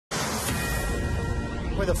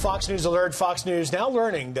with a Fox News alert. Fox News now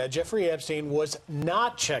learning that Jeffrey Epstein was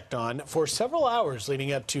not checked on for several hours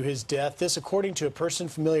leading up to his death. This according to a person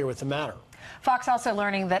familiar with the matter. Fox also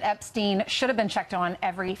learning that Epstein should have been checked on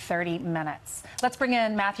every 30 minutes. Let's bring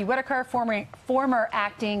in Matthew Whitaker, former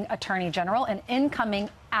acting attorney general and incoming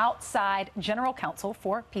outside general counsel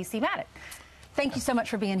for PC-Matic. Thank you so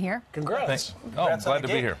much for being here. Congrats. Congrats glad to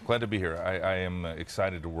be here. Glad to be here. I am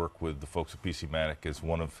excited to work with the folks at PC-Matic as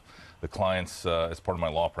one of the clients as part of my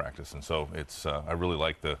law practice, and so it's I really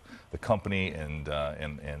like the company, and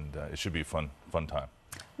it should be a fun time.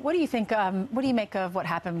 What do you think? What do you make of what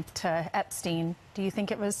happened to Epstein? Do you think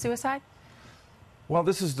it was suicide? Well,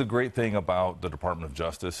 this is the great thing about the Department of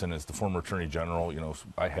Justice, and as the former Attorney General,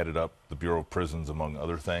 I headed up the Bureau of Prisons, among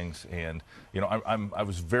other things, and I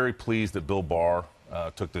was very pleased that Bill Barr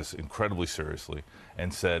took this incredibly seriously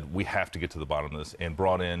and said we have to get to the bottom of this, and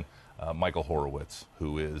brought in Michael Horowitz,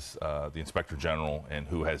 who is the Inspector General and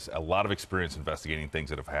who has a lot of experience investigating things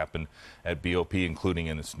that have happened at BOP, including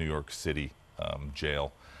in this New York City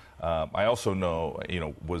jail. I also know,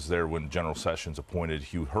 was there when General Sessions appointed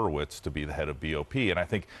Hugh Hurwitz to be the head of BOP, and I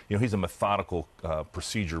think, he's a methodical,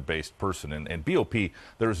 procedure-based person, and BOP,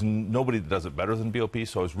 there's nobody that does it better than BOP,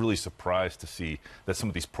 so I was really surprised to see that some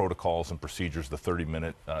of these protocols and procedures, the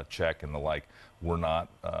 30-minute check and the like, were not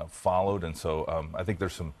followed, and so I think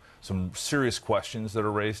there's some serious questions that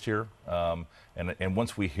are raised here, and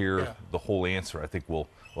once we hear the whole answer, I think we'll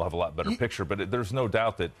have a lot better picture. But there's no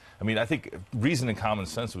doubt that, I think reason and common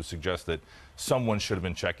sense would suggest that someone should have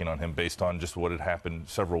been checking on him based on just what had happened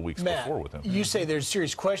several weeks before with him. You say there's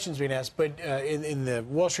serious questions being asked, but in the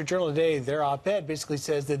Wall Street Journal today, their op-ed basically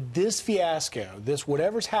says that this fiasco, this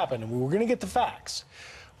whatever's happened, and we're going to get the facts,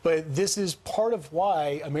 but this is part of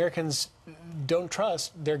why Americans don't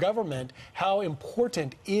trust their government. How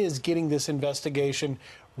important is getting this investigation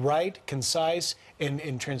right, concise,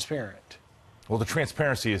 and transparent? Well, the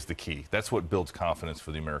transparency is the key. That's what builds confidence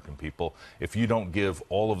for the American people. If you don't give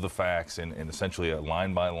all of the facts and essentially a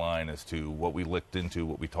line by line as to what we looked into,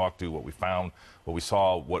 what we talked to, what we found, what we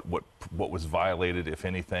saw, what was violated, if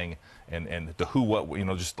anything, and the who, what,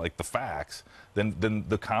 just like the facts, then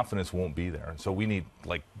the confidence won't be there. And so we need,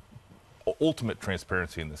 ultimate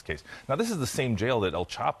transparency in this case. Now, this is the same jail that El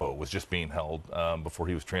Chapo was just being held before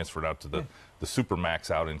he was transferred out to the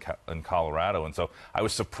Supermax out in Colorado. And so I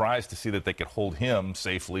was surprised to see that they could hold him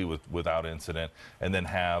safely without incident and then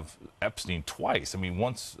have Epstein twice.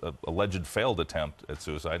 Once an alleged failed attempt at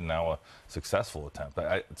suicide, and now a successful attempt.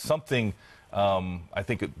 I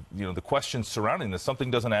think the questions surrounding this,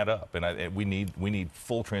 something doesn't add up, and we need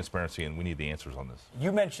full transparency, and we need the answers on this.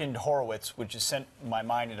 You mentioned Horowitz, which has sent my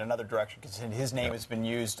mind in another direction because his name has been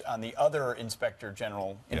used on the other Inspector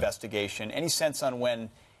General investigation. Any sense on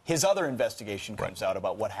when his other investigation comes out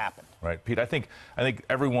about what happened? Right, Pete. I think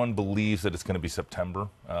everyone believes that it's going to be September,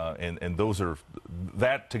 and those are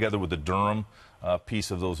that together with the Durham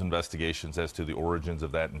piece of those investigations as to the origins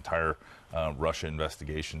of that entire Russia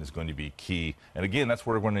investigation is going to be key. And again, that's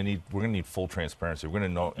where we're going to need full transparency. We're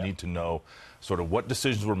going to need to know sort of what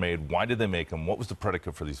decisions were made, why did they make them, what was the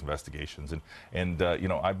predicate for these investigations, and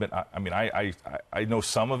I know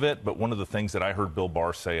some of it, but one of the things that I heard Bill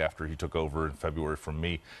Barr say after he took over in February from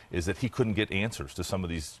me is that he couldn't get answers to some of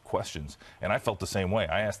these questions, and I felt the same way.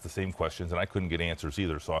 I asked the same questions, and I couldn't get answers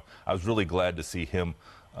either. So I was really glad to see him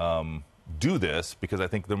do this, because I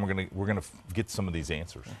think then we're gonna get some of these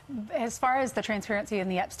answers. As far as the transparency in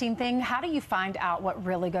the Epstein thing, how do you find out what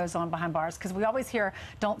really goes on behind bars? Because we always hear,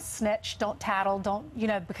 don't snitch, don't tattle, don't,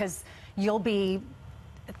 because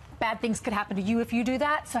bad things could happen to you if you do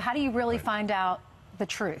that. So how do you really find out the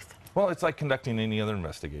truth? Well, it's like conducting any other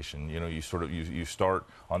investigation. You start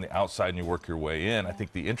on the outside and you work your way in. I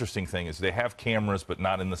think the interesting thing is they have cameras, but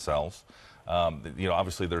not in the cells.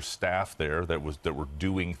 Obviously there's staff there that were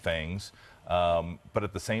doing things, but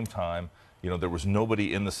at the same time, there was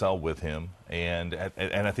nobody in the cell with him, and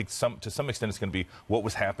I think to some extent it's going to be what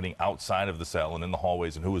was happening outside of the cell and in the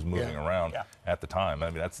hallways and who was moving around at the time.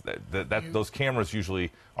 Those cameras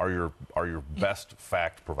usually are your best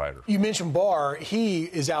fact provider. You mentioned Barr. He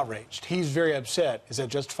is outraged. He's very upset. Is that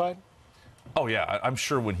justified? Oh yeah, I'm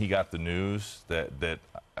sure when he got the news that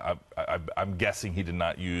I'm guessing he did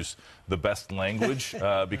not use the best language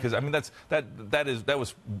because that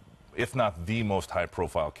was, if not the most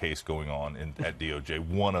high-profile case going on at DOJ,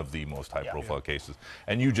 one of the most high-profile cases,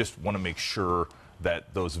 and you just want to make sure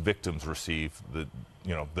that those victims receive the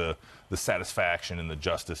satisfaction and the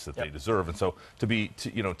justice that they deserve. And so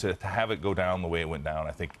to have it go down the way it went down,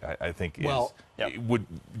 I think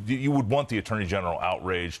you would want the Attorney General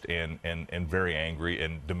outraged and very angry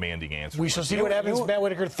and demanding answers. We shall see what happens. Matt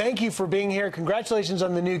Whitaker, thank you for being here. Congratulations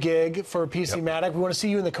on the new gig for PC Maddock. We want to see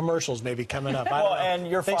you in the commercials maybe coming up. Well, and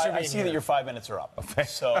I see that your 5 minutes are up. Okay.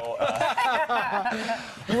 So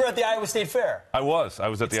you were at the Iowa State Fair. I was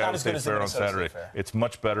at the Iowa State Fair on Saturday. It's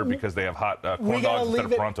much better because they have hot corn dogs instead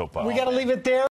of Pronto Pie. We got to leave it there.